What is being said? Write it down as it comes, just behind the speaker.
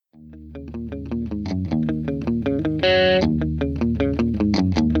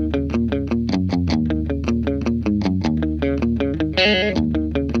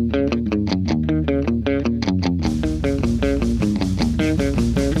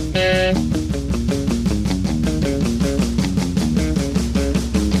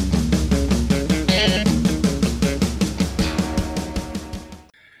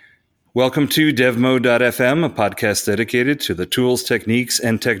Welcome to DevMode.fm, a podcast dedicated to the tools, techniques,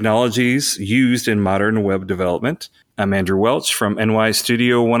 and technologies used in modern web development. I'm Andrew Welch from NY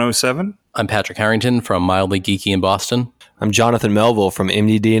Studio 107. I'm Patrick Harrington from Mildly Geeky in Boston. I'm Jonathan Melville from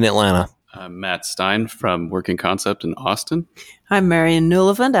MDD in Atlanta. I'm Matt Stein from Working Concept in Austin. I'm Marion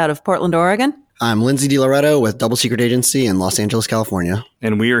Newlevant out of Portland, Oregon. I'm Lindsay DiLoretto with Double Secret Agency in Los Angeles, California.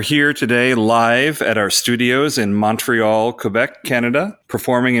 And we are here today live at our studios in Montreal, Quebec, Canada,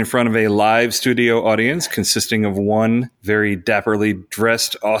 performing in front of a live studio audience consisting of one very dapperly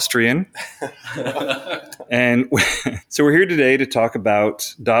dressed Austrian. And so we're here today to talk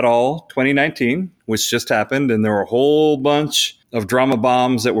about .all 2019, which just happened. And there were a whole bunch of drama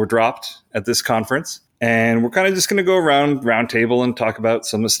bombs that were dropped at this conference. And we're kind of just going to go around roundtable and talk about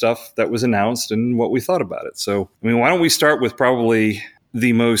some of the stuff that was announced and what we thought about it. So, why don't we start with probably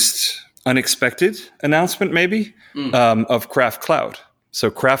the most unexpected announcement, maybe, of Craft Cloud. So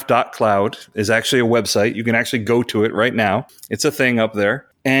craft.cloud is actually a website. You can actually go to it right now. It's a thing up there.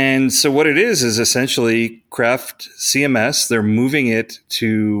 And so what it is essentially Craft CMS. They're moving it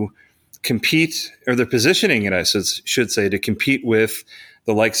to compete, or they're positioning it, I should say, to compete with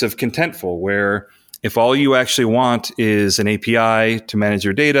the likes of Contentful, where if all you actually want is an API to manage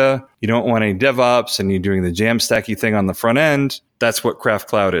your data, you don't want any DevOps, and you're doing the Jamstacky thing on the front end, that's what Craft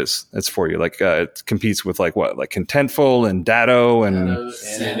Cloud is. That's for you. It competes with like Contentful and Datto and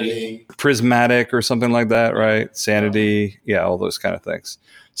Sanity. Prismatic or something like that, right? Sanity. Yeah, all those kind of things.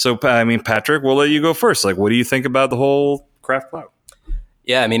 So, Patrick, we'll let you go first. What do you think about the whole Craft Cloud?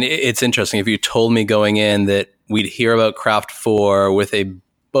 Yeah, it's interesting. If you told me going in that we'd hear about Craft 4 with a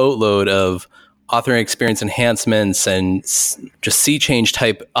boatload of authoring experience enhancements and just sea change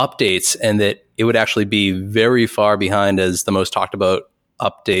type updates, and that it would actually be very far behind as the most talked about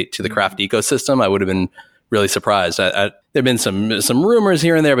update to the Craft ecosystem, I would have been really surprised. There have been some rumors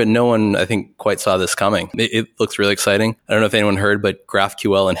here and there, but no one, I think, quite saw this coming. It looks really exciting. I don't know if anyone heard, but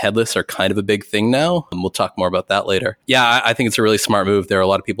GraphQL and headless are kind of a big thing now. And we'll talk more about that later. Yeah, I think it's a really smart move. There are a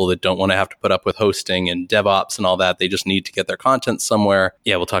lot of people that don't want to have to put up with hosting and DevOps and all that. They just need to get their content somewhere.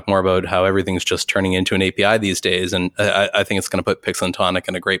 Yeah, we'll talk more about how everything's just turning into an API these days. And I think it's going to put Pixel and Tonic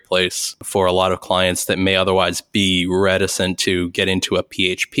in a great place for a lot of clients that may otherwise be reticent to get into a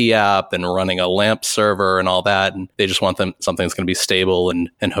PHP app and running a LAMP server and all that. And they just want something that's going to be stable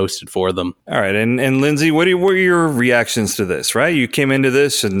and hosted for them. All right. And Lindsay, what were your reactions to this, right? You came into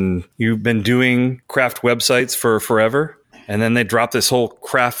this and you've been doing Craft websites for forever. And then they dropped this whole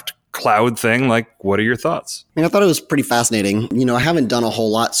Craft Cloud thing. What are your thoughts? I thought it was pretty fascinating. I haven't done a whole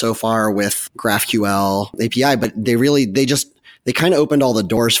lot so far with GraphQL API, but they kind of opened all the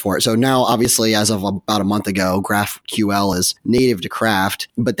doors for it. So now, obviously, as of about a month ago, GraphQL is native to Craft,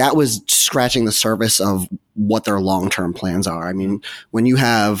 but that was scratching the surface of what their long-term plans are. When you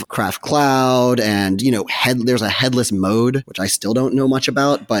have Craft Cloud and, there's a headless mode, which I still don't know much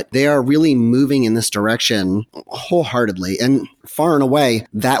about, but they are really moving in this direction wholeheartedly. And far and away,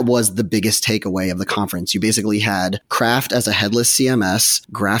 that was the biggest takeaway of the conference. You basically had Craft as a headless CMS,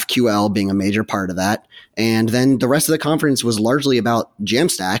 GraphQL being a major part of that. And then the rest of the conference was largely about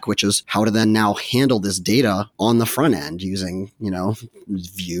Jamstack, which is how to then now handle this data on the front end using,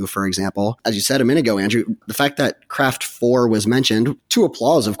 Vue, for example. As you said a minute ago, Andrew, the fact that Craft 4 was mentioned, to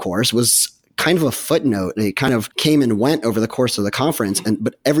applause, of course, was kind of a footnote. It kind of came and went over the course of the conference,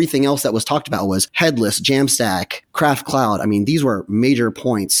 but everything else that was talked about was headless, Jamstack, Craft Cloud. These were major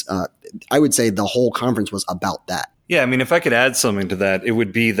points. I would say the whole conference was about that. Yeah, if I could add something to that, it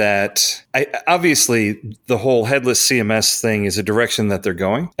would be that obviously the whole headless CMS thing is a direction that they're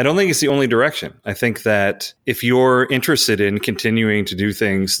going. I don't think it's the only direction. I think that if you're interested in continuing to do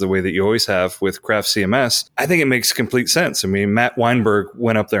things the way that you always have with Craft CMS, I think it makes complete sense. Matt Weinberg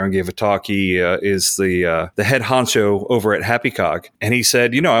went up there and gave a talk. He is the head honcho over at HappyCog. And he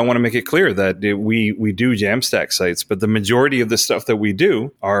said, I want to make it clear that we do Jamstack sites, but the majority of the stuff that we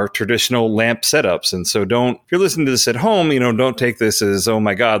do are traditional LAMP setups. And so if you're listening to this at home, don't take this as, oh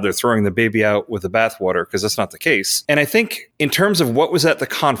my God, they're throwing the baby out with the bathwater, because that's not the case. And I think in terms of what was at the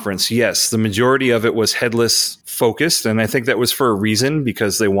conference, yes, the majority of it was headless focused. And I think that was for a reason,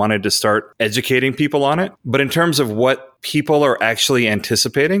 because they wanted to start educating people on it. But in terms of what people are actually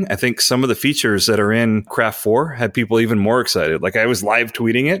anticipating, I think some of the features that are in Craft 4 had people even more excited. I was live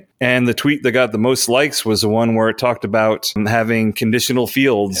tweeting it, and the tweet that got the most likes was the one where it talked about having conditional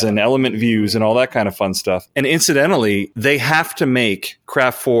fields and element views and all that kind of fun stuff. And incidentally, they have to make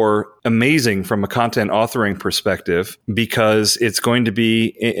Craft 4 amazing from a content authoring perspective because it's going to be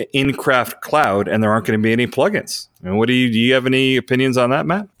in Craft Cloud and there aren't going to be any plugins. And do you have any opinions on that,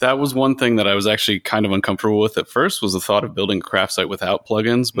 Matt? That was one thing that I was actually kind of uncomfortable with at first, was the thought of building a Craft site without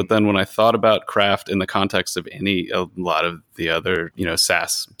plugins. But then when I thought about Craft in the context of a lot of the other,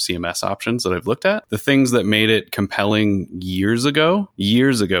 SaaS CMS options that I've looked at, the things that made it compelling years ago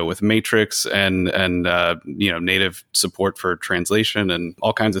with Matrix and native support for translation and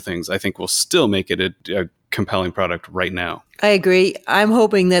all kinds of things, I think will still make it a compelling product right now. I agree. I'm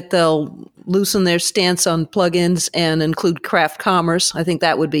hoping that they'll loosen their stance on plugins and include Craft Commerce. I think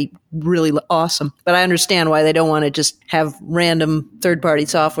that would be really awesome. But I understand why they don't want to just have random third-party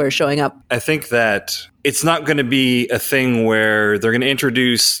software showing up. I think that it's not going to be a thing where they're going to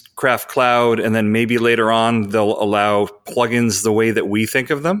introduce Craft Cloud and then maybe later on they'll allow plugins the way that we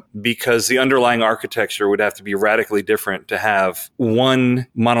think of them, because the underlying architecture would have to be radically different to have one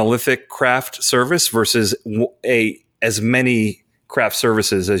monolithic Craft service versus as many Craft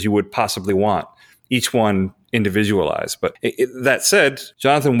services as you would possibly want, each one individualized. But that said,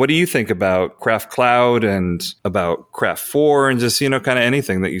 Jonathan, what do you think about Craft Cloud and about Craft 4 and just, kind of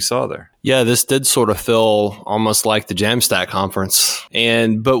anything that you saw there? Yeah, this did sort of feel almost like the Jamstack conference.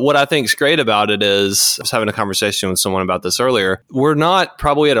 But what I think is great about it is, I was having a conversation with someone about this earlier, we're not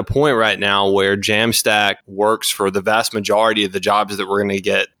probably at a point right now where Jamstack works for the vast majority of the jobs that we're going to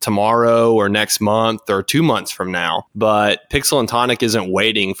get tomorrow or next month or 2 months from now. But Pixel and Tonic isn't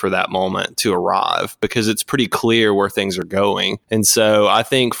waiting for that moment to arrive because it's pretty clear where things are going. And so I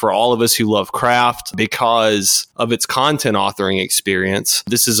think for all of us who love Craft, because of its content authoring experience,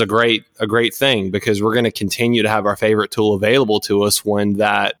 this is a great thing, because we're going to continue to have our favorite tool available to us when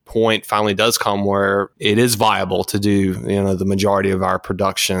that point finally does come where it is viable to do, the majority of our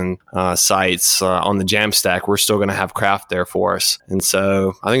production sites on the Jamstack. We're still going to have Craft there for us. And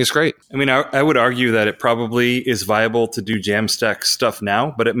so I think it's great. I mean, I would argue that it probably is viable to do Jamstack stuff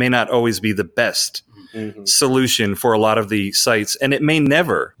now, but it may not always be the best solution for a lot of the sites, and it may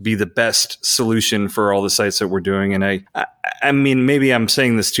never be the best solution for all the sites that we're doing. And I mean, maybe I'm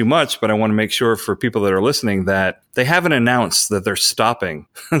saying this too much, but I want to make sure for people that are listening that they haven't announced that they're stopping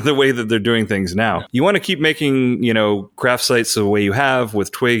the way that they're doing things now. You want to keep making, Craft sites the way you have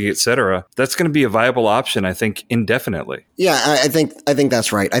with Twig, et cetera. That's going to be a viable option, I think, indefinitely. Yeah, I think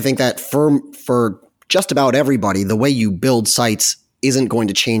that's right. I think that for just about everybody, the way you build sites isn't going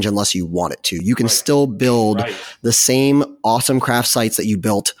to change unless you want it to. You can still build the same awesome Craft sites that you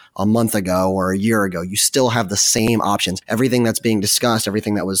built a month ago or a year ago. You still have the same options. Everything that's being discussed,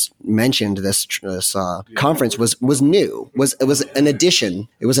 everything that was mentioned this conference was new. It was an addition.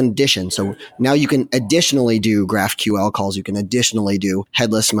 It was an addition. So now you can additionally do GraphQL calls. You can additionally do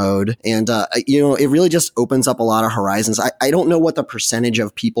headless mode, and it really just opens up a lot of horizons. I don't know what the percentage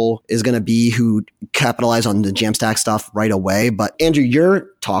of people is going to be who capitalize on the Jamstack stuff right away, but Andrew, your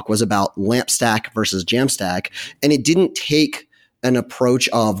talk was about LampStack versus Jamstack, and it didn't take an approach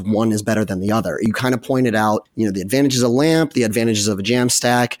of one is better than the other. You kind of pointed out, the advantages of LAMP, the advantages of a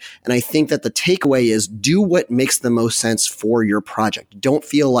Jamstack. And I think that the takeaway is do what makes the most sense for your project. Don't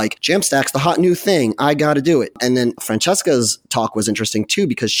feel like Jamstack's the hot new thing. I got to do it. And then Francesca's talk was interesting too,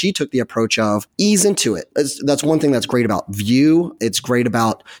 because she took the approach of ease into it. That's one thing that's great about Vue. It's great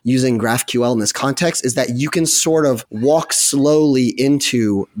about using GraphQL in this context, is that you can sort of walk slowly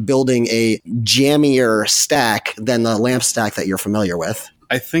into building a jammier stack than the LAMP stack that you're familiar with.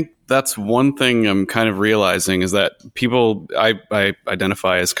 I think that's one thing I'm kind of realizing is that I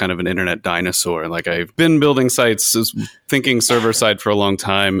identify as kind of an internet dinosaur. Like, I've been building sites, thinking server side for a long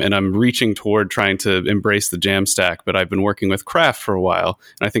time, and I'm reaching toward trying to embrace the Jamstack, but I've been working with Craft for a while.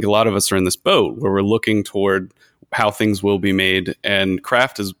 And I think a lot of us are in this boat where we're looking toward how things will be made, and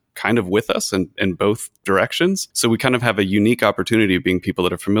Craft is kind of with us in both directions. So we kind of have a unique opportunity of being people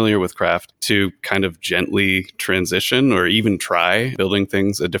that are familiar with Craft to kind of gently transition or even try building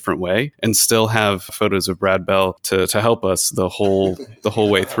things a different way and still have photos of Brad Bell to help us the whole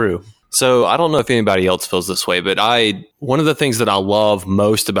way through. So I don't know if anybody else feels this way, but one of the things that I love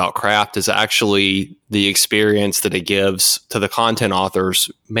most about Craft is actually the experience that it gives to the content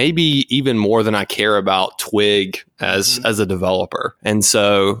authors, maybe even more than I care about Twig as a developer. And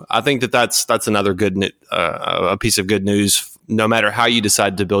so I think that's another good a piece of good news no matter how you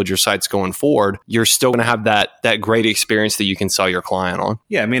decide to build your sites going forward, you're still going to have that great experience that you can sell your client on.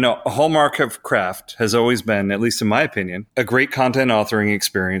 Yeah, I mean, a hallmark of craft has always been, at least in my opinion, a great content authoring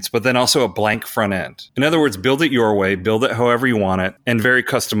experience, but then also a blank front end. In other words, build it your way, build it however you want it, and very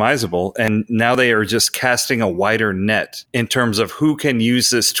customizable. And now they are just casting a wider net in terms of who can use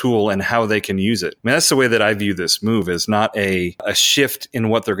this tool and how they can use it. I mean, that's the way that I view this move, is not a shift in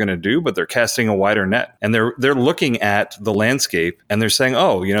what they're going to do, but they're casting a wider net. And they're looking at the landscape and they're saying,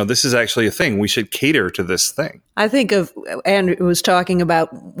 oh, this is actually a thing. We should cater to this thing. I think of, Andrew was talking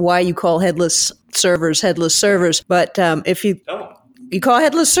about why you call headless servers, but if you call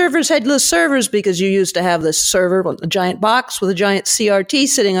headless servers because you used to have this server, a giant box with a giant CRT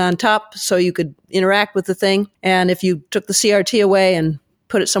sitting on top so you could interact with the thing. And if you took the CRT away and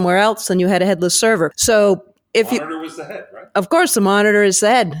put it somewhere else, then you had a headless server. So if the monitor was the head, right? Of course, the monitor is the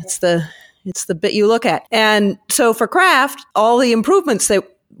head. It's the bit you look at. And so for Craft, all the improvements that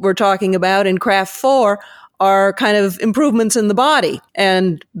we're talking about in Craft 4 are kind of improvements in the body.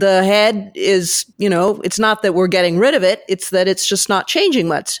 And the head is, it's not that we're getting rid of it. It's that it's just not changing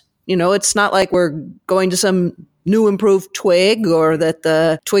much. It's not like we're going to some new improved twig, or that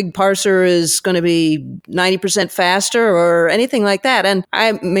the twig parser is going to be 90% faster or anything like that. And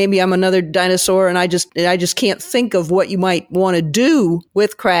maybe I'm another dinosaur and I just can't think of what you might want to do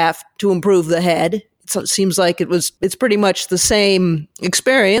with Craft to improve the head. So it seems like it's pretty much the same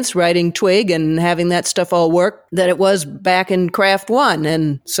experience writing twig and having that stuff all work that it was back in Craft 1.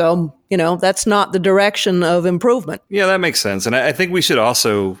 And so, that's not the direction of improvement. Yeah, that makes sense. And I think we should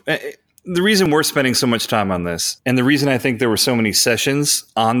also, the reason we're spending so much time on this, and the reason I think there were so many sessions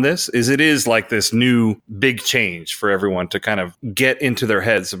on this, is it is like this new big change for everyone to kind of get into their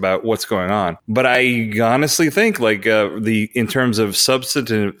heads about what's going on. But I honestly think in terms of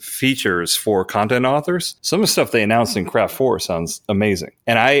substantive features for content authors, some of the stuff they announced in Craft 4 sounds amazing.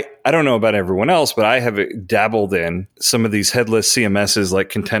 And I don't know about everyone else, but I have dabbled in some of these headless CMSs like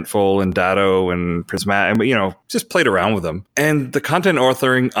Contentful and Datto and Prismatic, just played around with them. And the content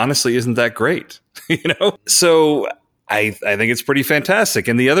authoring honestly isn't that great, So I think it's pretty fantastic.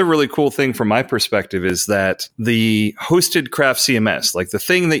 And the other really cool thing from my perspective is that the hosted Craft CMS, like the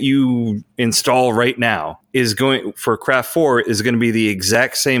thing that you install right now, is going for Craft 4 is going to be the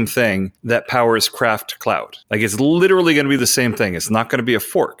exact same thing that powers Craft Cloud. Like it's literally going to be the same thing. It's not going to be a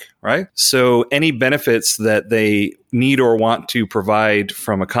fork, right? So any benefits that they need or want to provide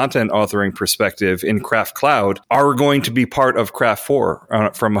from a content authoring perspective in Craft Cloud are going to be part of Craft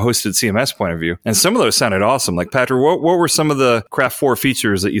 4 from a hosted CMS point of view. And some of those sounded awesome. Like Patrick, what were some of the Craft 4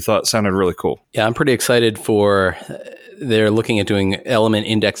 features that you thought sounded really cool? Yeah, I'm pretty excited for... They're looking at doing element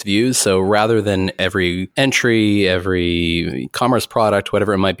index views. So rather than every entry, every commerce product,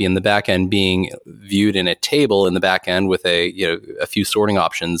 whatever it might be in the back end being viewed in a table in the back end with a few sorting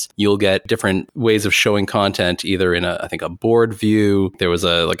options, you'll get different ways of showing content, either in a board view. There was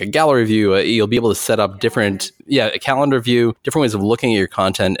a gallery view. You'll be able to set up a calendar view, different ways of looking at your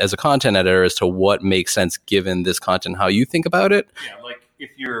content as a content editor as to what makes sense given this content, how you think about it. Yeah, like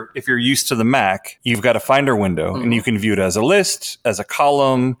if you're used to the Mac, you've got a Finder window and you can view it as a list, as a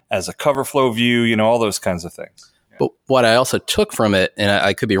column, as a cover flow view, all those kinds of things. But what I also took from it, and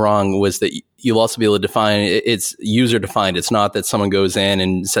I could be wrong, was that you'll also be able to define, it's user defined. It's not that someone goes in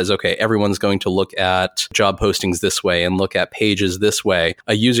and says, okay, everyone's going to look at job postings this way and look at pages this way.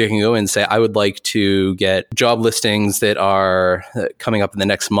 A user can go in and say, I would like to get job listings that are coming up in the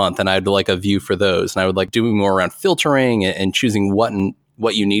next month, and I'd like a view for those. And I would like doing more around filtering and choosing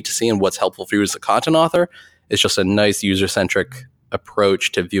what you need to see and what's helpful for you as a content author. It's just a nice user-centric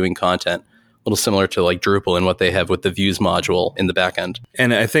approach to viewing content. A little similar to like Drupal and what they have with the views module in the back end.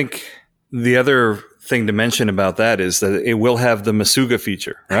 And I think the other thing to mention about that is that it will have the Masuga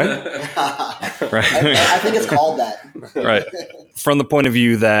feature, right? Right. I think it's called that. Right. From the point of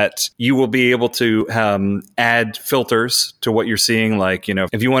view that you will be able to add filters to what you're seeing. Like,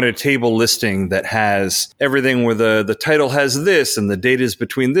 if you wanted a table listing that has everything where the title has this and the data is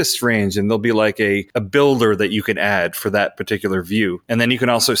between this range, and there'll be like a builder that you can add for that particular view. And then you can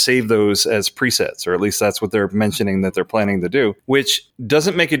also save those as presets, or at least that's what they're mentioning that they're planning to do, which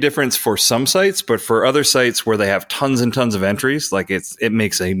doesn't make a difference for some sites, but for other sites where they have tons and tons of entries, like it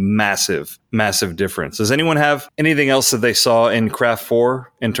makes a massive difference. Does anyone have anything else that they saw in Craft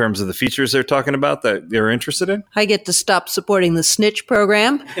 4 in terms of the features they're talking about that they're interested in? I get to stop supporting the snitch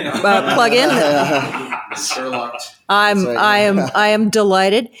program plugin. I am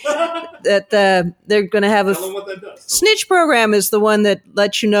delighted that they're going to have snitch program is the one that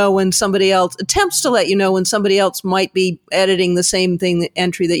lets you know when somebody else attempts to let you know when somebody else might be editing the same thing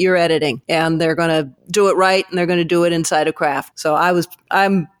entry that you're editing, and they're going to do it right, and they're going to do it inside of Craft. So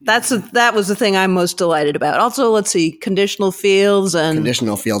that was the thing I'm most delighted about. Also, let's see, conditional fields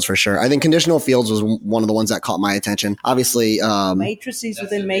for sure. I think conditional fields was one of the ones that caught my attention. Obviously, matrices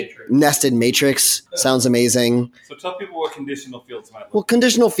within matrix. Nested matrix sounds amazing. So tell people what conditional fields might look like. Well,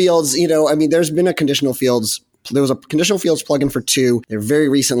 conditional fields, there's been a conditional fields. There was a conditional fields plugin for 2. There very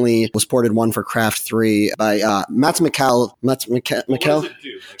recently was ported one for Craft 3 by Mats Mikkel. What does it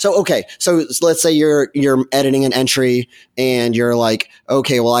do? So let's say you're editing an entry and you're like,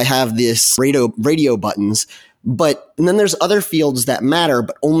 okay, well, I have this radio buttons. And then there's other fields that matter,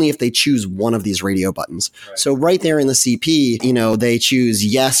 but only if they choose one of these radio buttons. Right. So right there in the CP, they choose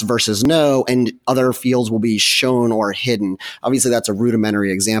yes versus no, and other fields will be shown or hidden. Obviously, that's a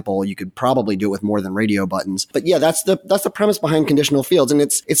rudimentary example. You could probably do it with more than radio buttons. But yeah, that's the premise behind conditional fields, and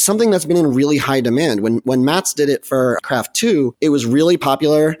it's something that's been in really high demand. When Mats did it for Craft 2, it was really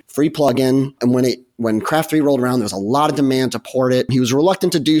popular, free plugin, and when Craft 3 rolled around, there was a lot of demand to port it. He was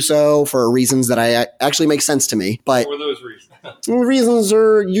reluctant to do so for reasons that actually make sense to me. But what were those reasons? The reasons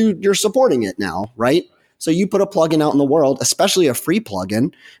are you're supporting it now, right? So you put a plugin out in the world, especially a free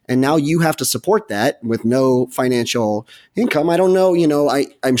plugin, and now you have to support that with no financial income. I don't know,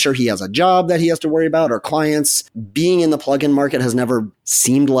 I'm sure he has a job that he has to worry about, or clients. Being in the plugin market has never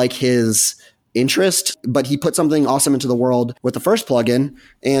seemed like his interest, but he put something awesome into the world with the first plugin,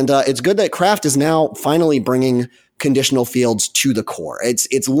 and it's good that Craft is now finally bringing conditional fields to the core.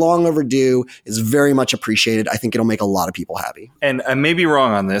 It's long overdue. It's very much appreciated. I think it'll make a lot of people happy. And I may be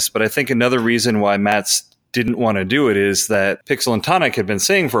wrong on this, but I think another reason why Matt's didn't want to do it is that Pixel and Tonic had been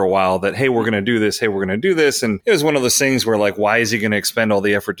saying for a while that, hey, we're going to do this. Hey, we're going to do this. And it was one of those things where, like, why is he going to expend all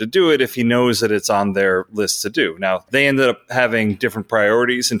the effort to do it if he knows that it's on their list to do? Now, they ended up having different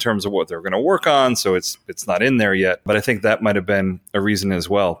priorities in terms of what they're going to work on. So it's not in there yet. But I think that might have been a reason as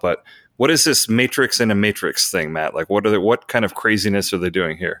well. But what is this matrix in a matrix thing, Matt? Like, what kind of craziness are they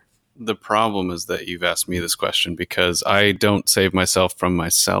doing here? The problem is that you've asked me this question because I don't save myself from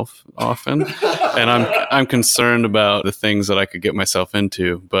myself often, and I'm concerned about the things that I could get myself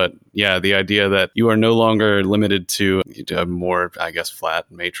into. But yeah, the idea that you are no longer limited to a more, I guess,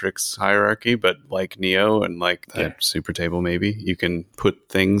 flat matrix hierarchy, but like Neo and like that super table, maybe you can put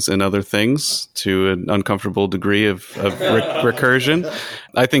things in other things to an uncomfortable degree of recursion.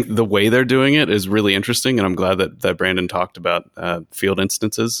 I think the way they're doing it is really interesting, and I'm glad that Brandon talked about field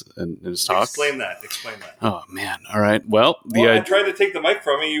instances in his talk. Explain that. Oh, man. All right. Well, I tried to take the mic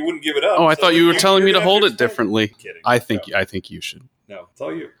from you. You wouldn't give it up. Oh, I thought you were telling me to hold it differently. Kidding. I think you should. No, it's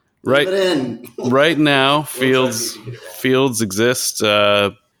all you. Right now, fields exist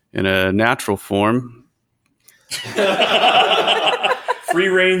in a natural form. Free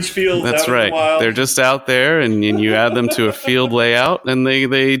range fields. That's right. In the wild. They're just out there, and you add them to a field layout, and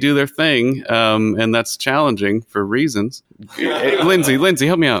they do their thing. And that's challenging for reasons. Lindsay,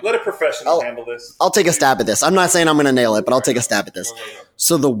 help me out. Let a professional handle this. I'll take a stab at this. I'm not saying I'm going to nail it, but I'll take a stab at this.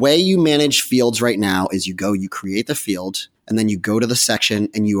 So the way you manage fields right now is you create the field, and then you go to the section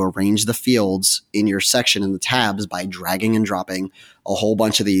and you arrange the fields in your section in the tabs by dragging and dropping a whole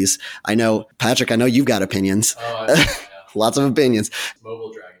bunch of these. I know, Patrick, you've got opinions. Lots of opinions.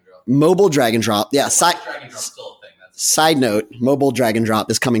 Mobile drag and drop. Yeah. Side note, mobile drag and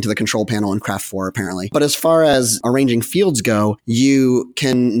drop is coming to the control panel in Craft 4 apparently. But as far as arranging fields go, you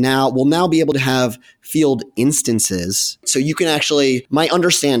will now be able to have field instances. So you can actually, my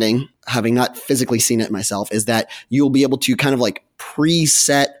understanding, having not physically seen it myself, is that you'll be able to kind of like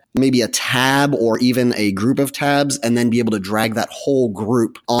preset maybe a tab or even a group of tabs, and then be able to drag that whole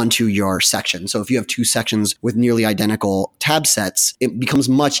group onto your section. So if you have two sections with nearly identical tab sets, it becomes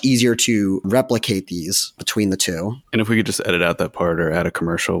much easier to replicate these between the two. And if we could just edit out that part or add a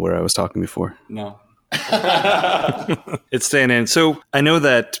commercial where I was talking before. No. It's staying in. So I know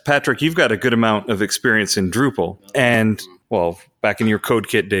that, Patrick, you've got a good amount of experience in Drupal. And, well, back in your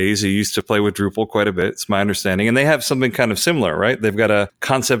CodeKit days, you used to play with Drupal quite a bit, it's my understanding. And they have something kind of similar, right? They've got a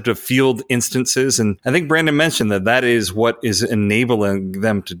concept of field instances. And I think Brandon mentioned that is what is enabling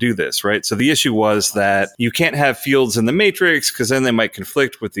them to do this, right? So the issue was that you can't have fields in the matrix because then they might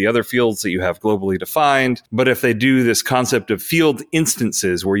conflict with the other fields that you have globally defined. But if they do this concept of field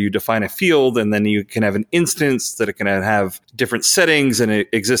instances where you define a field and then you can have an instance that it can have different settings and it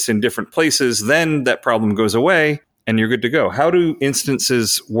exists in different places, then that problem goes away. and you're good to go. How do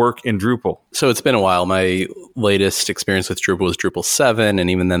instances work in Drupal? So it's been a while. My latest experience with Drupal was Drupal 7, and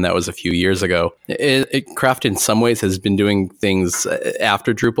even then that was a few years ago. Craft in some ways has been doing things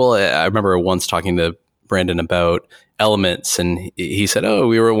after Drupal. I remember once talking to Brandon about elements, and he said, oh,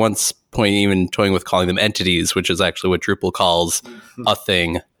 we were at once even toying with calling them entities, which is actually what Drupal calls a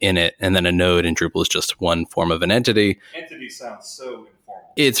thing in it. And then a node in Drupal is just one form of an entity. Entity sounds so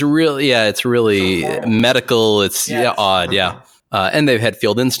informal. It's really medical. It's odd. Yeah. And they've had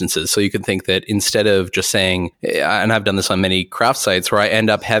field instances. So you can think that instead of just saying, and I've done this on many craft sites where I end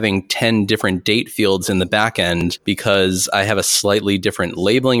up having 10 different date fields in the back end because I have a slightly different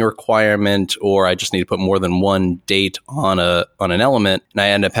labeling requirement, or I just need to put more than one date on an element. And I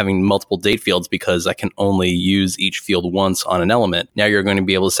end up having multiple date fields because I can only use each field once on an element. Now you're going to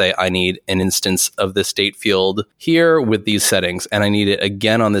be able to say, I need an instance of this date field here with these settings, and I need it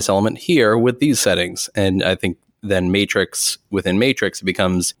again on this element here with these settings. And I think then within matrix, it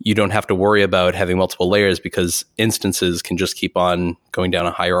becomes, you don't have to worry about having multiple layers because instances can just keep on going down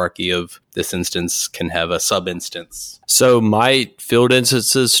a hierarchy of this instance can have a sub instance. So might field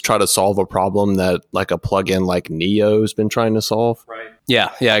instances try to solve a problem that like a plugin like Neo's been trying to solve? Right.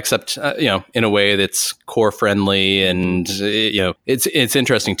 Yeah, except in a way that's core friendly, and it's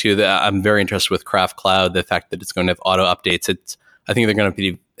interesting too that I'm very interested with Craft Cloud, the fact that it's going to have auto updates. I think they're going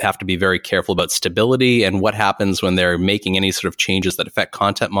to have to be very careful about stability and what happens when they're making any sort of changes that affect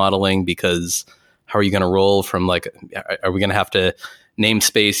content modeling, because how are you going to roll from are we going to have to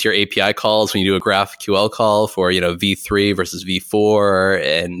namespace your API calls when you do a GraphQL call for, V3 versus V4?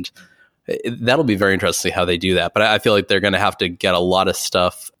 And that'll be very interesting how they do that. But I feel like they're going to have to get a lot of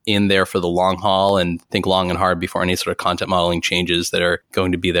stuff in there for the long haul and think long and hard before any sort of content modeling changes that are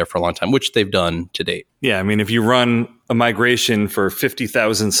going to be there for a long time, which they've done to date. Yeah, I mean, if you run a migration for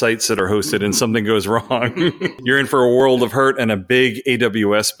 50,000 sites that are hosted and something goes wrong, you're in for a world of hurt and a big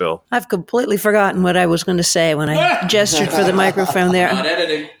AWS bill. I've completely forgotten what I was going to say when I gestured for the microphone there. Not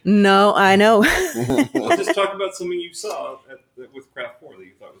editing. No, I know. Let's just talk about something you saw with Craft 4 that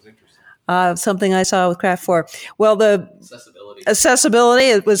you thought was interesting. Something I saw with Craft 4. Well, the accessibility,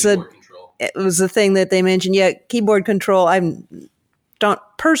 it was the thing that they mentioned. Yeah, keyboard control. I'm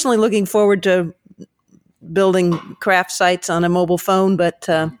not personally looking forward to building craft sites on a mobile phone, but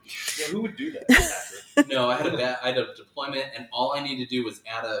who would do that, Patrick? No, I had a deployment, and all I needed to do was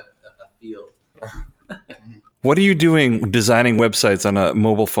add a field. What are you doing designing websites on a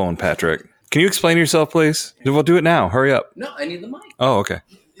mobile phone, Patrick? Can you explain yourself, please? We'll do it now. Hurry up. No, I need the mic. Oh, okay.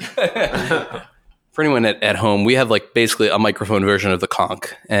 For anyone at home, we have basically a microphone version of the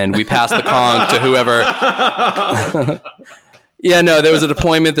conch, and we pass the conch to whoever. Yeah, no, there was a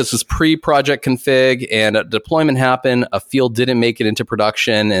deployment. This was pre-project config, and a deployment happened. A field didn't make it into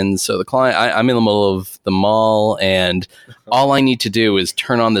production, and so the client, I'm in the middle of the mall, and all I need to do is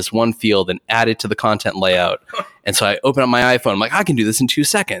turn on this one field and add it to the content layout. And so I open up my iPhone. I'm like, I can do this in 2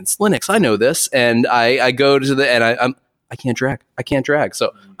 seconds. Linux, I know this. And I go to I can't drag.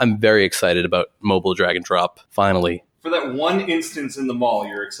 So I'm very excited about mobile drag and drop, finally. For that one instance in the mall,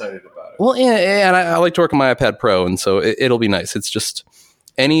 you're excited about it. Well, yeah, and I like to work on my iPad Pro, and so it'll be nice. It's just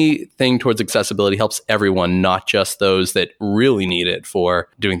anything towards accessibility helps everyone, not just those that really need it for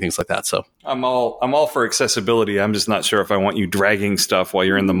doing things like that. So I'm all for accessibility. I'm just not sure if I want you dragging stuff while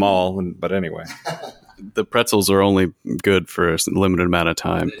you're in the mall. But anyway, the pretzels are only good for a limited amount of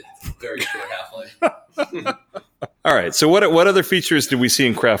time. Very short half-life. All right. So what other features did we see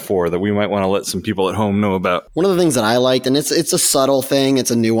in Craft 4 that we might want to let some people at home know about? One of the things that I liked, and it's a subtle thing, it's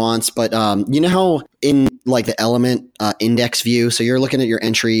a nuance, but you know how in the element index view, so you're looking at your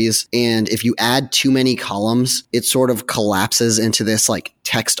entries, and if you add too many columns, it sort of collapses into this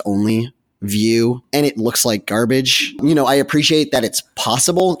text only view, and it looks like garbage. I appreciate that it's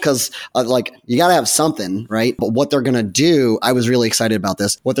possible because you got to have something, right? But what they're going to do, I was really excited about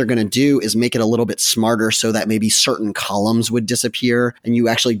this. What they're going to do is make it a little bit smarter so that maybe certain columns would disappear and you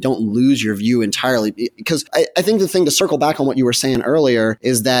actually don't lose your view entirely. Because I think the thing to circle back on what you were saying earlier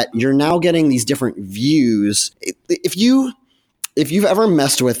is that you're now getting these different views. If you've ever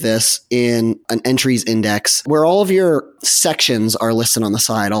messed with this in an entries index where all of your sections are listed on the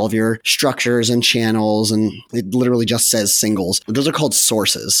side, all of your structures and channels, and it literally just says singles, those are called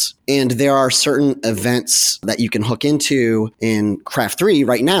sources. And there are certain events that you can hook into in Craft 3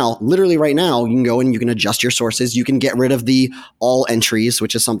 right now. Literally right now, you can go and you can adjust your sources. You can get rid of the all entries,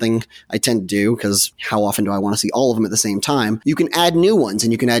 which is something I tend to do because how often do I want to see all of them at the same time? You can add new ones,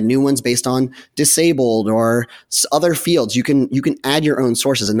 and you can add new ones based on disabled or other fields. You can you can add your own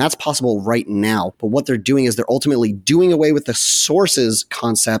sources, and that's possible right now. But what they're doing is they're ultimately doing away with the sources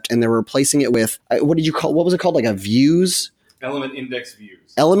concept, and they're replacing it with, what was it called? Like a views? Element index views.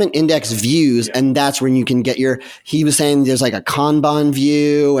 Element index views, and that's when you can get he was saying there's like a Kanban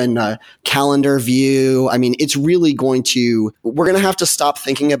view and a calendar view. I mean, it's really we're going to have to stop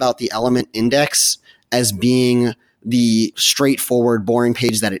thinking about the element index as being the straightforward, boring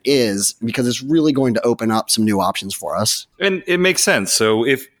page that it is, because it's really going to open up some new options for us. And it makes sense. So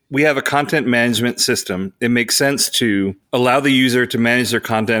if we have a content management system, it makes sense to allow the user to manage their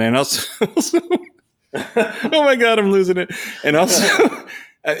content and also oh my God, I'm losing it. And also,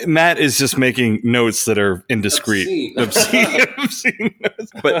 Matt is just making notes that are indiscreet. Obscene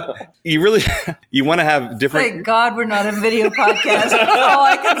notes. But you want to have different. Thank God we're not a video podcast. That's all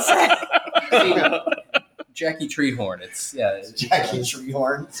I can say. Jackie Treehorn. It's Jackie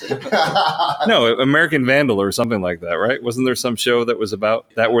Treehorn. No, American Vandal or something like that, right? Wasn't there some show that was about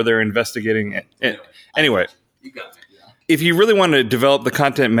that where they're investigating? Anyway. You got it. If you really want to develop the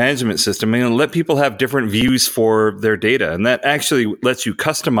content management system and let people have different views for their data, and that actually lets you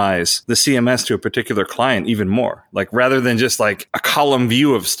customize the CMS to a particular client even more. Like rather than just like a column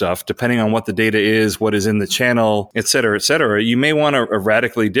view of stuff, depending on what the data is, what is in the channel, et cetera, you may want a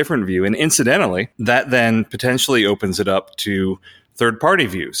radically different view. And incidentally, that then potentially opens it up to third-party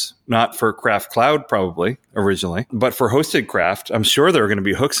views, not for Craft Cloud probably originally, but for hosted Craft. I'm sure there are going to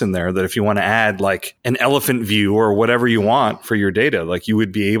be hooks in there that if you want to add like an elephant view or whatever you want for your data, like you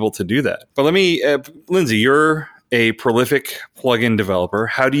would be able to do that. But let me, Lindsay, you're a prolific plugin developer.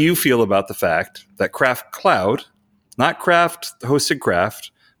 How do you feel about the fact that Craft Cloud, not Craft, hosted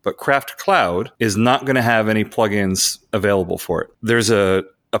Craft, but Craft Cloud is not going to have any plugins available for it? There's a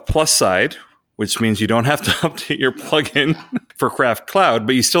plus side, which means you don't have to update your plugin for Craft Cloud,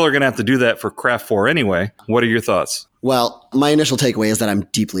 but you still are going to have to do that for Craft 4 anyway. What are your thoughts? Well, my initial takeaway is that I'm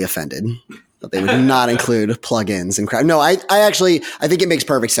deeply offended that they would not include plugins in Craft. No, I think it makes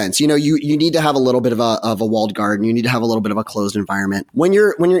perfect sense. You need to have a little bit of a walled garden. You need to have a little bit of a closed environment. When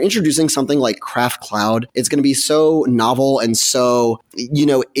you're introducing something like Craft Cloud, it's going to be so novel and so,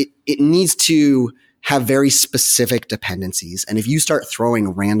 it needs to have very specific dependencies. And if you start throwing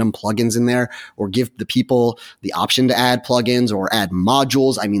random plugins in there or give the people the option to add plugins or add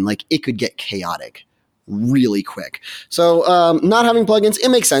modules, it could get chaotic really quick. So not having plugins, it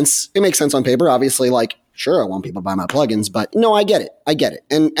makes sense. It makes sense on paper. Obviously, sure, I want people to buy my plugins, but no, I get it.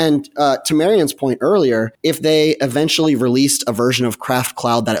 And to Marion's point earlier, if they eventually released a version of Craft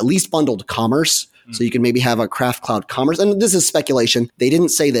Cloud that at least bundled commerce, so you can maybe have a Craft Cloud commerce. And this is speculation. They didn't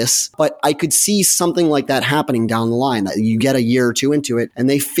say this, but I could see something like that happening down the line. That you get a year or two into it and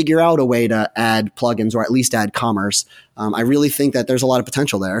they figure out a way to add plugins or at least add commerce. I really think that there's a lot of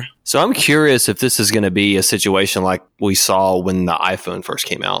potential there. So I'm curious if this is going to be a situation like we saw when the iPhone first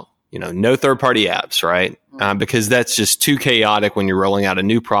came out. No third-party apps, right? Because that's just too chaotic when you're rolling out a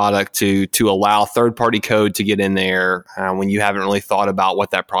new product to allow third-party code to get in there when you haven't really thought about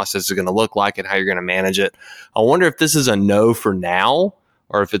what that process is going to look like and how you're going to manage it. I wonder if this is a no for now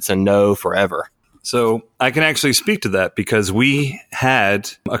or if it's a no forever. So I can actually speak to that because we had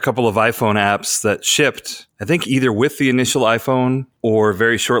a couple of iPhone apps that shipped, I think either with the initial iPhone or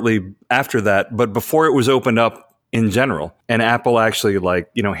very shortly after that, but before it was opened up in general. And Apple actually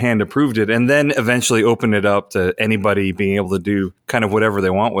hand approved it and then eventually opened it up to anybody being able to do kind of whatever they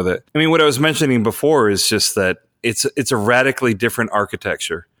want with it. What I was mentioning before is just that it's a radically different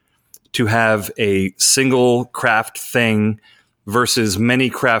architecture to have a single Craft thing versus many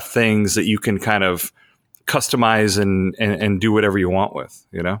Craft things that you can kind of customize and do whatever you want with,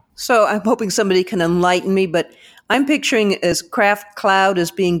 So I'm hoping somebody can enlighten me, but I'm picturing as Craft Cloud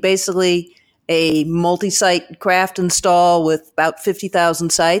as being basically a multi-site Craft install with about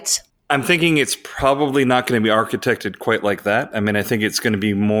 50,000 sites. I'm thinking it's probably not going to be architected quite like that. I think it's going to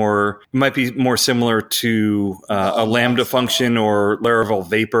be might be more similar to a Lambda function or Laravel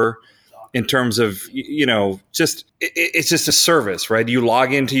Vapor in terms of, it's just a service, right? You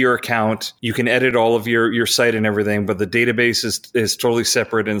log into your account, you can edit all of your site and everything, but the database is totally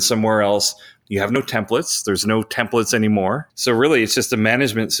separate and somewhere else. You have no templates. There's no templates anymore. So really, it's just a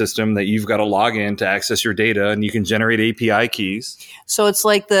management system that you've got to log in to access your data, and you can generate API keys. So it's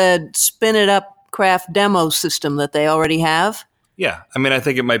like the spin it up Craft demo system that they already have? Yeah. I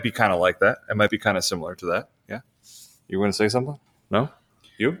think it might be kind of like that. It might be kind of similar to that. Yeah. You want to say something? No?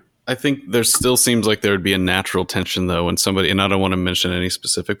 You? I think there still seems like there would be a natural tension, though, when somebody, and I don't want to mention any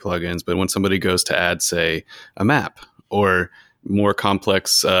specific plugins, but when somebody goes to add, say, a map or more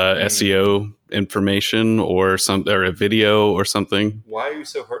complex SEO information or a video or something. Why are you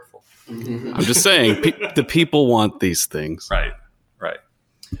so hurtful? I'm just saying, the people want these things. Right.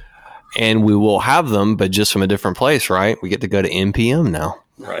 And we will have them, but just from a different place, right? We get to go to NPM now.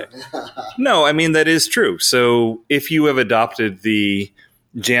 Right. No, I mean, that is true. So if you have adopted the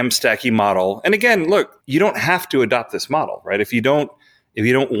Jamstacky model, and again, look, you don't have to adopt this model, right? If you don't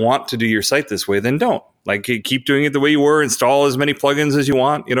want to do your site this way, then don't. Like, keep doing it the way you were, install as many plugins as you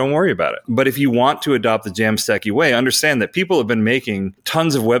want, don't worry about it. But if you want to adopt the Jamstacky way, understand that people have been making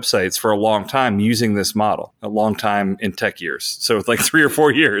tons of websites for a long time using this model, a long time in tech years. So it's like 3 or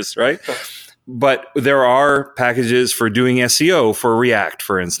 4 years, right? But there are packages for doing SEO for React,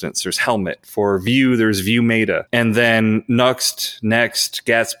 for instance. There's Helmet. For Vue, there's Vue Meta. And then Nuxt, Next,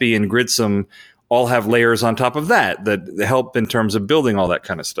 Gatsby, and Gridsome all have layers on top of that help in terms of building all that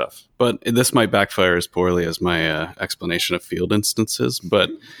kind of stuff. But this might backfire as poorly as my explanation of field instances. But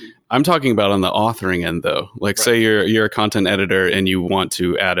I'm talking about on the authoring end, though. Like, say you're a content editor and you want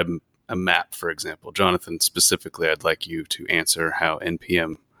to add a map, for example. Jonathan, specifically, I'd like you to answer how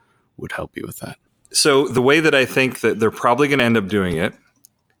NPM would help you with that. So the way that I think that they're probably going to end up doing it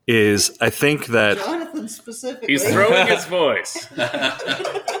is, I think that Jonathan specifically. He's throwing his voice.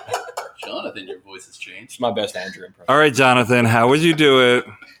 Jonathan, your voice has changed. It's my best Andrew impression. all right, Jonathan, how would you do it?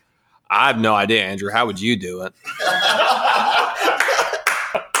 I have no idea, Andrew. How would you do it?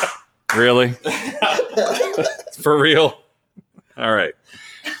 Really? For real? All right.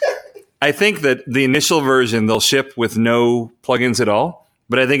 I think that the initial version they'll ship with no plugins at all,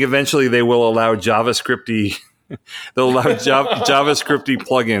 but I think eventually they will allow JavaScripty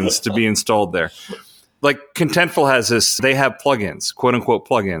plugins to be installed there. Like Contentful has this, they have plugins, quote unquote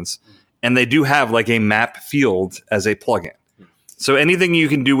plugins, and they do have like a map field as a plugin. So anything you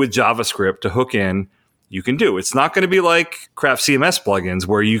can do with JavaScript to hook in, you can do. It's not going to be like Craft CMS plugins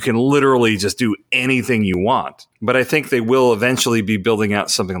where you can literally just do anything you want. But I think they will eventually be building out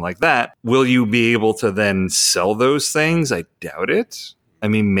something like that. Will you be able to then sell those things? I doubt it. I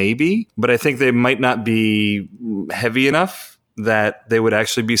mean, maybe. But I think they might not be heavy enough that they would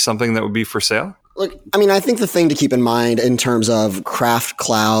actually be something that would be for sale. Look, I mean, I think the thing to keep in mind in terms of Craft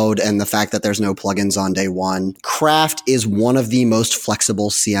Cloud and the fact that there's no plugins on day one, Craft is one of the most flexible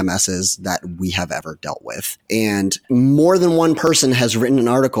CMSs that we have ever dealt with. And more than one person has written an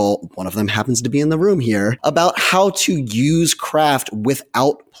article, one of them happens to be in the room here, about how to use Craft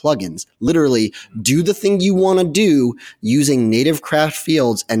without plugins. Literally, do the thing you want to do using native Craft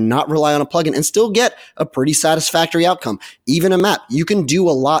fields and not rely on a plugin and still get a pretty satisfactory outcome. Even a map, you can do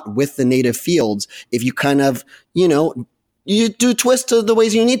a lot with the native fields if you kind of, you do twist to the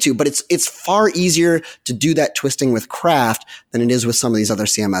ways you need to, but it's far easier to do that twisting with Craft than it is with some of these other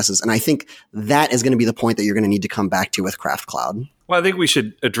CMSs. And I think that is going to be the point that you're going to need to come back to with Craft Cloud. Well, I think we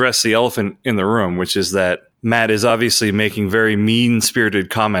should address the elephant in the room, which is that Matt is obviously making very mean-spirited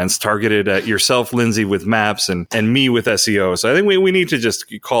comments targeted at yourself, Lindsay, with maps and me with SEO. So I think we need to just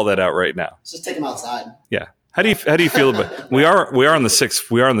call that out right now. Let's just take them outside. Yeah. How do you feel about we are on the sixth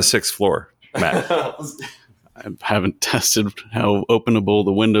floor, Matt. I haven't tested how openable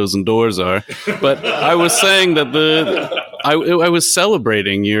the windows and doors are, but I was saying that I was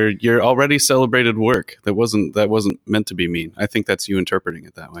celebrating your already celebrated work. That wasn't meant to be mean. I think that's you interpreting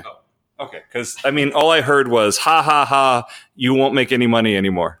it that way. Oh, okay, because I mean, all I heard was ha ha ha. You won't make any money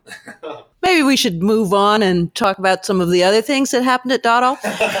anymore. Maybe we should move on and talk about some of the other things that happened at Dottle.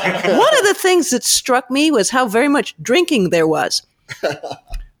 One of the things that struck me was how very much drinking there was.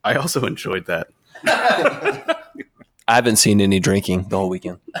 I also enjoyed that. I haven't seen any drinking the whole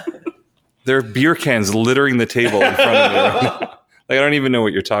weekend. There are beer cans littering the table in front of me. Like, I don't even know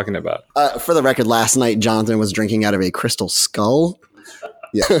what you're talking about. For the record, last night Jonathan was drinking out of a crystal skull.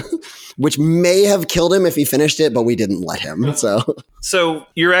 Yeah. Which may have killed him if he finished it, but we didn't let him. So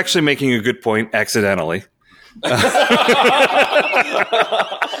you're actually making a good point accidentally.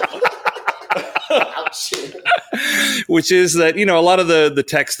 Which is that, a lot of the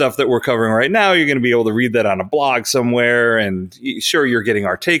tech stuff that we're covering right now, you're going to be able to read that on a blog somewhere, and sure, you're getting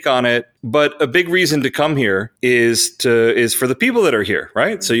our take on it. But a big reason to come here is for the people that are here,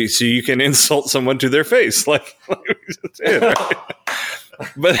 right? So you can insult someone to their face, like we just did, right?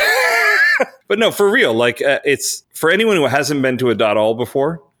 But no, for real, it's for anyone who hasn't been to a .all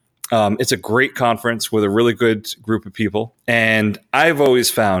before. It's a great conference with a really good group of people. And I've always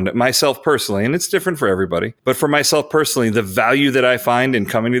found myself personally, and it's different for everybody, but for myself personally, the value that I find in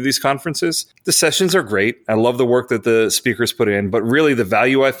coming to these conferences, the sessions are great. I love the work that the speakers put in, but really the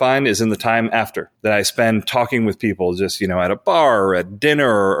value I find is in the time after that I spend talking with people just, at a bar or at dinner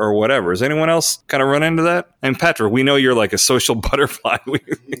or whatever. Does anyone else kind of run into that? And Patrick, we know you're like a social butterfly.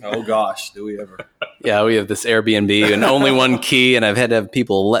 Oh gosh, do we ever? Yeah, we have this Airbnb and only one key, and I've had to have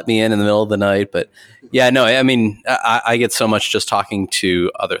people let me in the middle of the night. But yeah, no, I mean, I get so much just talking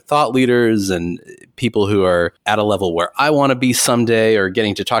to other thought leaders and people who are at a level where I want to be someday, or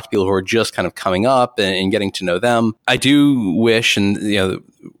getting to talk to people who are just kind of coming up and getting to know them. I do wish, and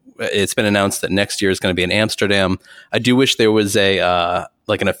it's been announced that next year is going to be in Amsterdam. I do wish there was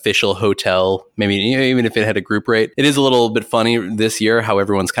like an official hotel, maybe even if it had a group rate. It is a little bit funny this year how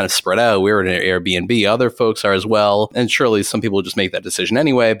everyone's kind of spread out. We're in an Airbnb, other folks are as well. And surely some people just make that decision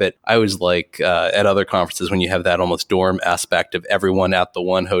anyway. But I always like at other conferences when you have that almost dorm aspect of everyone at the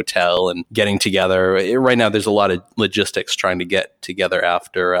one hotel and getting together. Right now, there's a lot of logistics trying to get together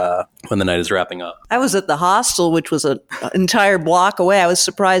after when the night is wrapping up. I was at the hostel, which was an entire block away. I was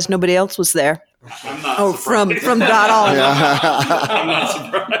surprised nobody else was there. From Dot All. I'm not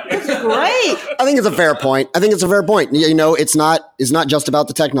surprised. Great. I think it's a fair point. It's not just about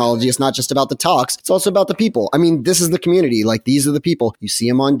the technology. It's not just about the talks. It's also about the people. I mean, this is the community. Like, these are the people. You see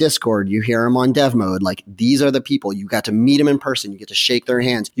them on Discord. You hear them on Dev Mode. Like, these are the people. You got to meet them in person. You get to shake their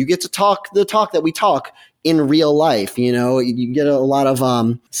hands. You get to talk the talk that we talk in real life. You get a lot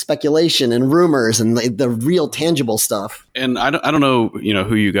of speculation and rumors and the real tangible stuff. And I don't know,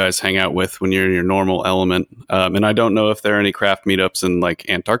 who you guys hang out with when you're in your normal element. And I don't know if there are any craft meetups in like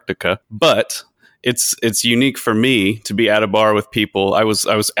Antarctica, but it's unique for me to be at a bar with people. I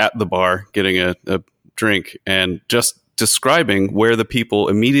was at the bar getting a drink and just describing where the people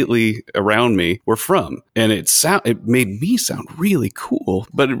immediately around me were from. And it made me sound really cool.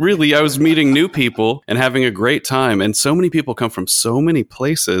 But I was meeting new people and having a great time. And so many people come from so many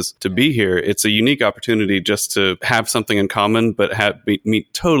places to be here. It's a unique opportunity just to have something in common, but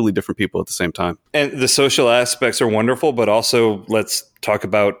meet totally different people at the same time. And the social aspects are wonderful, but also let's talk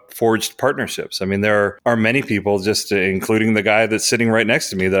about forged partnerships. I mean, there are many people, just including the guy that's sitting right next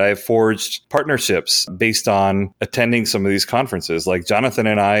to me, that I have forged partnerships based on attending some of these conferences. Like Jonathan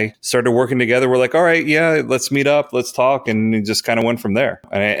and I started working together. We're like, all right, yeah, let's meet up, let's talk, and it just kind of went from there.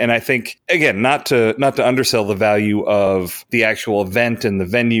 And I think, again, not to undersell the value of the actual event and the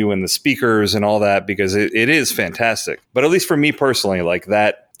venue and the speakers and all that, because it is fantastic. But at least for me personally, like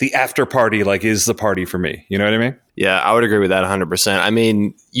that, the after party is the party for me. You know what I mean? Yeah, I would agree with that 100%. I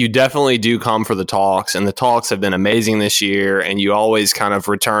mean, you definitely do come for the talks, and the talks have been amazing this year, and you always kind of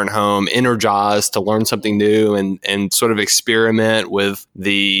return home energized to learn something new and sort of experiment with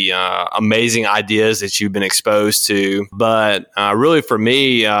the amazing ideas that you've been exposed to. But really for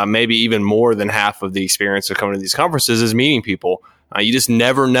me, maybe even more than half of the experience of coming to these conferences is meeting people. You just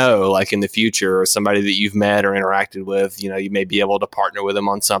never know, like in the future, or somebody that you've met or interacted with, you may be able to partner with them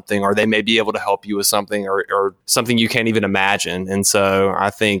on something, or they may be able to help you with something or something you can't even imagine. And so I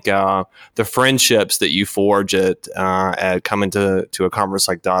think the friendships that you forge at coming to a conference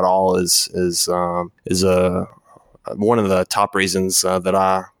like Dot All is one of the top reasons that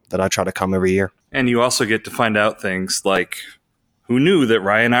I try to come every year. And you also get to find out things like, who knew that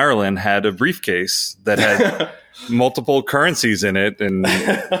Ryan Ireland had a briefcase that had multiple currencies in it, and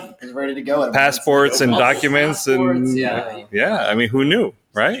ready to go. Passports and documents, and yeah. I mean, who knew,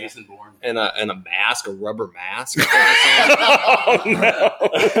 right? Jason Bourne. And a mask, a rubber mask.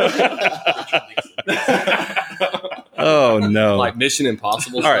 Oh no! Like Mission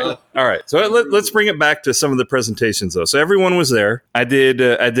Impossible. All right. So let's bring it back to some of the presentations, though. So everyone was there. I did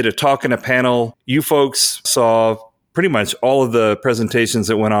a talk and a panel. You folks saw pretty much all of the presentations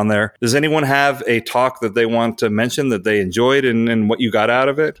that went on there. Does anyone have a talk that they want to mention that they enjoyed and what you got out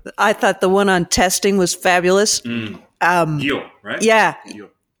of it? I thought the one on testing was fabulous. Gil, right? Yeah. Gil.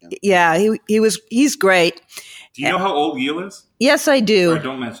 Yeah, he's great. Do you know how old Gil is? Yes, I do. Right,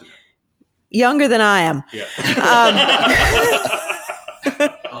 don't mention it. Younger than I am. Yeah.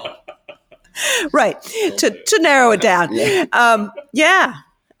 Right. To narrow it down. Yeah.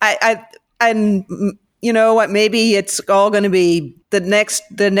 And you know what? Maybe it's all going to be the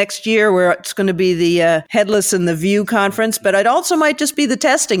next year where it's going to be the Headless and the View conference, but it also might just be the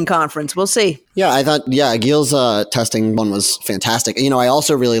testing conference. We'll see. Yeah, I thought, Gil's testing one was fantastic. I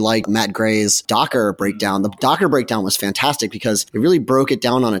also really liked Matt Gray's Docker breakdown. The Docker breakdown was fantastic because it really broke it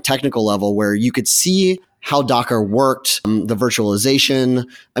down on a technical level where you could see how Docker worked, the virtualization.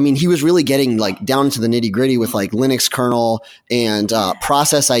 I mean, he was really getting down to the nitty gritty with Linux kernel and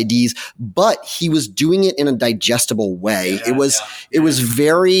process IDs, but he was doing it in a digestible way. It was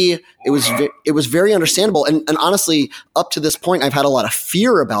very understandable. And honestly, up to this point, I've had a lot of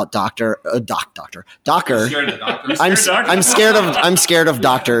fear about Docker. I'm scared of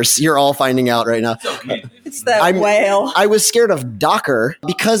doctors. You're all finding out right now. It's that whale. I was scared of Docker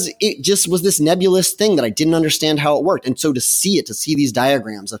because it just was this nebulous thing that I didn't understand how it worked. And so to see these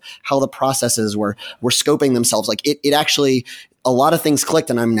diagrams of how the processes were scoping themselves, like it actually, a lot of things clicked,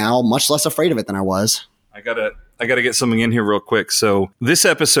 and I'm now much less afraid of it than I was. I gotta get something in here real quick. So this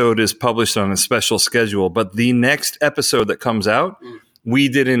episode is published on a special schedule, but the next episode that comes out, we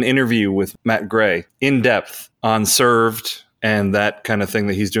did an interview with Matt Gray in depth on served and that kind of thing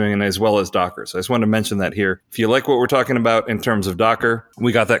that he's doing, and as well as Docker. So I just wanted to mention that here. If you like what we're talking about in terms of Docker,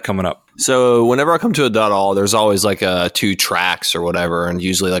 we got that coming up. So whenever I come to a .all, there's always like two tracks or whatever, and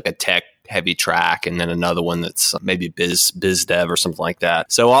usually like a tech heavy track and then another one that's maybe biz dev or something like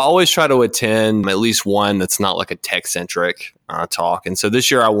that. So I always try to attend at least one that's not like a tech centric talk. And so this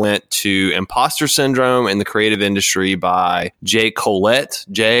year I went to Imposter Syndrome in the Creative Industry by Jay Collette.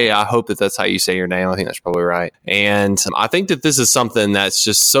 Jay, I hope that that's how you say your name. I think that's probably right. And I think that this is something that's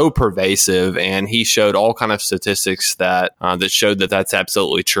just so pervasive, and he showed all kind of statistics that showed that that's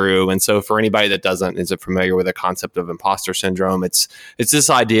absolutely true. And so for anybody that isn't familiar with the concept of imposter syndrome, it's this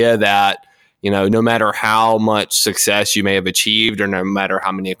idea that no matter how much success you may have achieved or no matter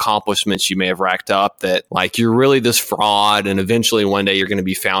how many accomplishments you may have racked up, that like you're really this fraud, and eventually one day you're going to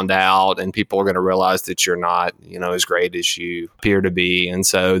be found out and people are going to realize that you're not, as great as you appear to be. And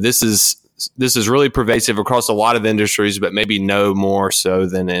so this is really pervasive across a lot of industries, but maybe no more so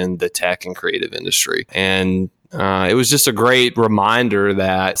than in the tech and creative industry. And it was just a great reminder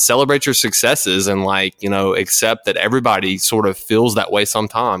that celebrate your successes and accept that everybody sort of feels that way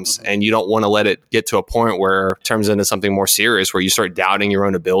sometimes. And you don't want to let it get to a point where it turns into something more serious, where you start doubting your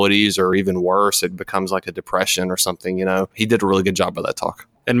own abilities, or even worse, it becomes like a depression or something. He did a really good job of that talk.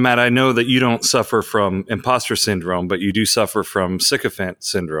 And Matt, I know that you don't suffer from imposter syndrome, but you do suffer from sycophant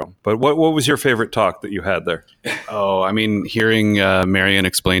syndrome. But what was your favorite talk that you had there? Oh, I mean, hearing Marion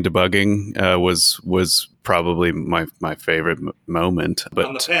explain debugging was probably my favorite moment. But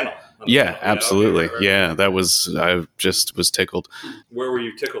on the panel. Yeah, absolutely. Okay, right. Yeah, that was, I just was tickled. Where were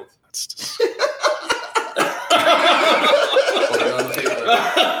you tickled?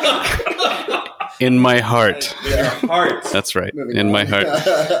 In my heart. Heart. That's right. In my heart.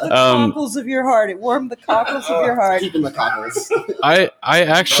 The cockles of your heart. It warmed the cockles of your heart. Keeping the cockles. I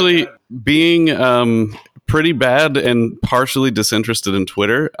actually, being pretty bad and partially disinterested in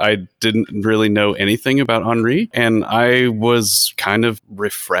Twitter, I didn't really know anything about Henri, and I was kind of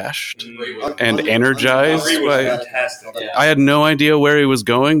refreshed and energized. I had no idea where he was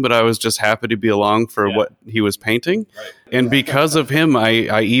going, but I was just happy to be along for what he was painting. Right. And because of him,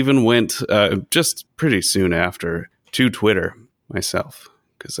 I even went just pretty soon after to Twitter myself,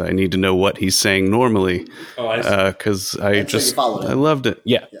 because I need to know what he's saying normally. Because I loved it.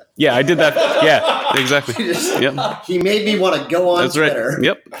 Yeah, I did that. Yeah, exactly. Yep. He made me want to go on Twitter. Right.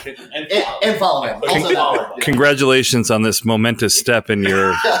 Yep. And follow him. Congratulations on this momentous step in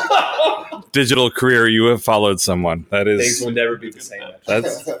your digital career. You have followed someone. That is, things will never be the same.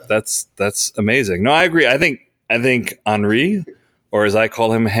 That's amazing. No, I agree. I think Henri, or as I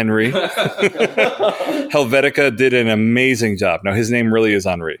call him, Henry, Helvetica did an amazing job. Now, his name really is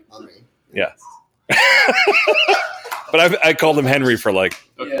Henri. Yeah. But I called him Henry for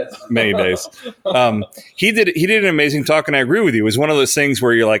many days. He did an amazing talk, and I agree with you. It was one of those things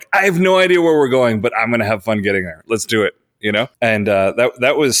where you're like, I have no idea where we're going, but I'm going to have fun getting there. Let's do it, And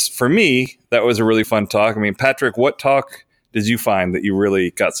that was, for me, that was a really fun talk. I mean, Patrick, what talk did you find that you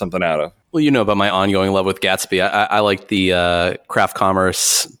really got something out of? Well, about my ongoing love with Gatsby. I like the craft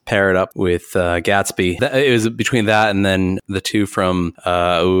commerce paired up with Gatsby. It was between that and then the two from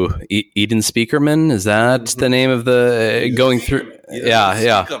Eden Speakerman. Is that the name of the going through?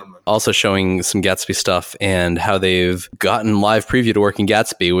 Yeah. Also showing some Gatsby stuff and how they've gotten live preview to work in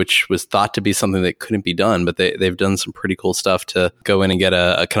Gatsby, which was thought to be something that couldn't be done, but they've done some pretty cool stuff to go in and get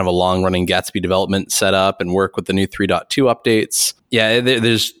a kind of a long running Gatsby development set up and work with the new 3.2 updates. Yeah,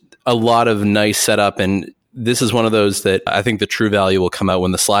 there's a lot of nice setup, and this is one of those that I think the true value will come out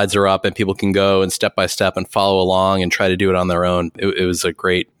when the slides are up and people can go and step by step and follow along and try to do it on their own. It was a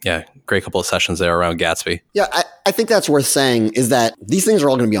great couple of sessions there around Gatsby. Yeah, I think that's worth saying is that these things are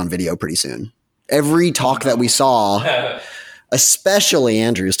all going to be on video pretty soon. Every talk that we saw, especially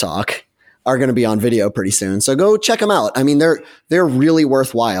Andrew's talk, are going to be on video pretty soon. So go check them out. I mean, they're really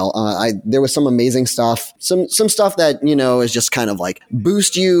worthwhile. There was some amazing stuff, some stuff that, is just kind of like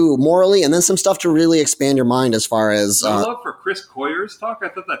boost you morally, and then some stuff to really expand your mind as far as I love for Chris Coyer's talk. I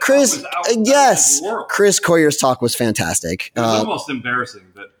thought that Chris, yes, Chris Coyer's talk was fantastic. It was almost embarrassing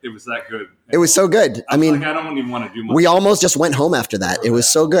that it was that good. It was so good. I mean, I don't even want to do much. We almost just went home after that. It was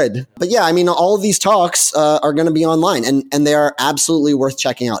so good. But yeah, I mean, all of these talks are going to be online, and they are absolutely worth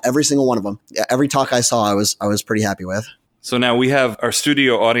checking out. Every single one of them. Every talk I saw, I was pretty happy with. So now we have our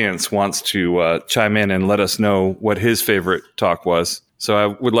studio audience wants to chime in and let us know what his favorite talk was. So I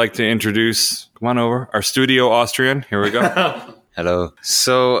would like to introduce, come on over, our studio Austrian. Here we go. Hello.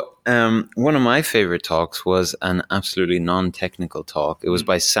 So one of my favorite talks was an absolutely non-technical talk. It was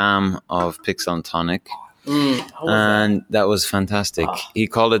by Sam of Pixel Tonic. And that was fantastic. He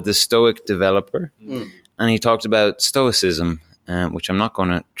called it the Stoic Developer. And he talked about Stoicism, which I'm not going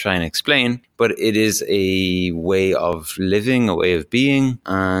to try and explain, but it is a way of living, a way of being.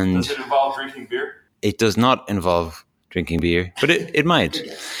 And Does it involve drinking beer? it does not involve drinking beer, but it might.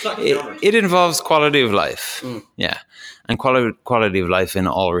 It involves quality of life. Yeah. And quality of life in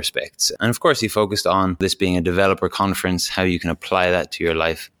all respects. And of course, he focused on this being a developer conference, how you can apply that to your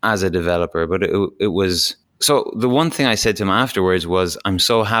life as a developer. But it was... So the one thing I said to him afterwards was, I'm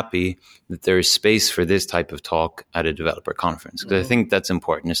so happy that there is space for this type of talk at a developer conference. Because I think that's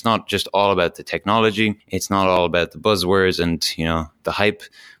important. It's not just all about the technology. It's not all about the buzzwords and, the hype,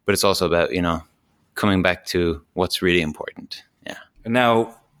 but it's also about, coming back to what's really important. Yeah. And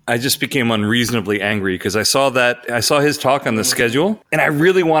now I just became unreasonably angry because I saw his talk on the schedule and I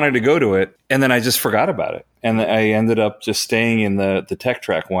really wanted to go to it. And then I just forgot about it. And I ended up just staying in the tech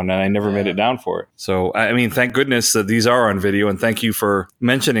track one and I never made it down for it. So, I mean, thank goodness that these are on video. And thank you for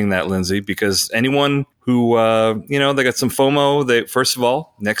mentioning that, Lindsay, because anyone who, they got some FOMO, first of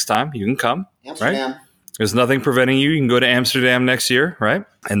all, next time you can come, Amsterdam. right? There's nothing preventing you. You can go to Amsterdam next year, right?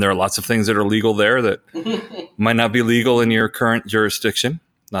 And there are lots of things that are legal there that might not be legal in your current jurisdiction.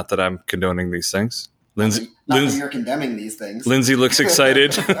 Not that I'm condoning these things. Lindsay, Not that you're condemning these things. Lindsay looks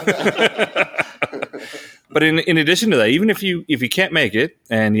excited. But in addition to that, even if you can't make it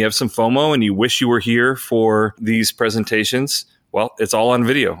and you have some FOMO and you wish you were here for these presentations, well, it's all on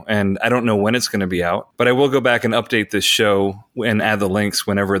video. And I don't know when it's going to be out, but I will go back and update this show and add the links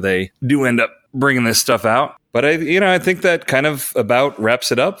whenever they do end up bringing this stuff out. But I think that kind of about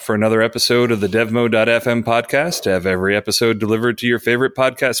wraps it up for another episode of the devmo.fm podcast. To have every episode delivered to your favorite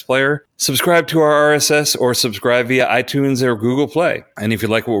podcast player, subscribe to our RSS or subscribe via iTunes or Google Play. And if you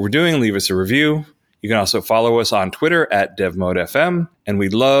like what we're doing, leave us a review. You can also follow us on Twitter at devmodefm. And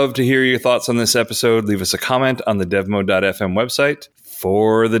we'd love to hear your thoughts on this episode. Leave us a comment on the devmo.fm website.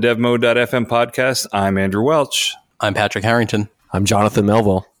 For the devmo.fm podcast, I'm Andrew Welch. I'm Patrick Harrington. I'm Jonathan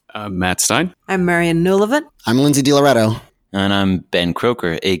Melville. Matt Stein. I'm Marion Nulevant. I'm Lindsay DiLoretto. And I'm Ben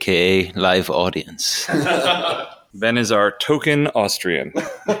Croker, a.k.a. Live Audience. Ben is our token Austrian.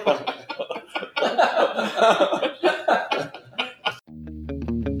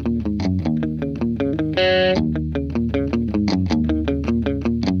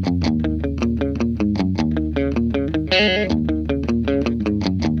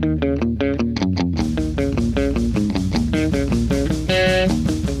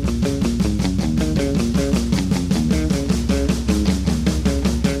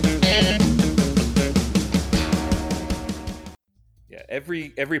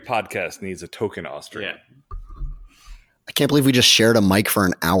 Every podcast needs a token Austrian. I can't believe we just shared a mic for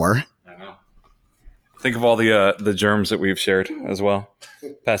an hour. I know. Think of all the germs that we've shared as well.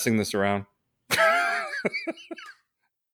 Passing this around.